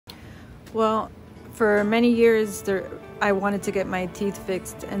Well, for many years I wanted to get my teeth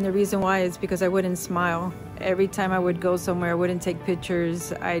fixed, and the reason why is because I wouldn't smile. Every time I would go somewhere, I wouldn't take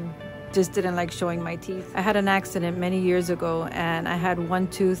pictures. I just didn't like showing my teeth. I had an accident many years ago, and I had one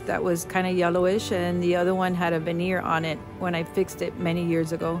tooth that was kind of yellowish and the other one had a veneer on it when I fixed it many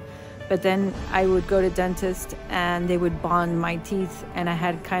years ago. But then I would go to dentist and they would bond my teeth, and I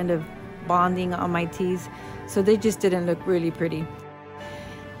had kind of bonding on my teeth, so they just didn't look really pretty.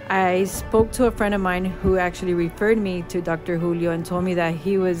 I spoke to a friend of mine who actually referred me to Dr. Julio and told me that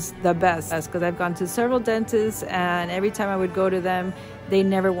he was the best, because I've gone to several dentists and every time I would go to them, they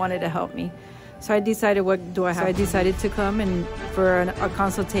never wanted to help me. So I decided, what do I have? So I decided to come in for a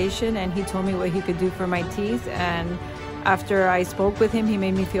consultation, and he told me what he could do for my teeth. And after I spoke with him, he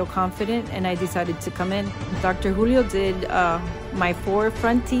made me feel confident, and I decided to come in. Dr. Julio did my 4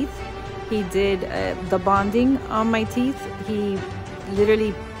 front teeth. He did the bonding on my teeth. He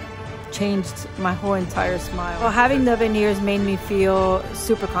literally changed my whole entire smile. Well, having the veneers made me feel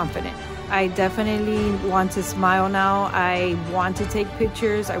super confident. I definitely want to smile now. I want to take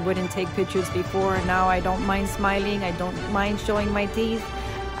pictures. I wouldn't take pictures before. Now I don't mind smiling. I don't mind showing my teeth.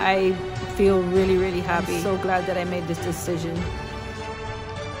 I feel really, really happy. I'm so glad that I made this decision.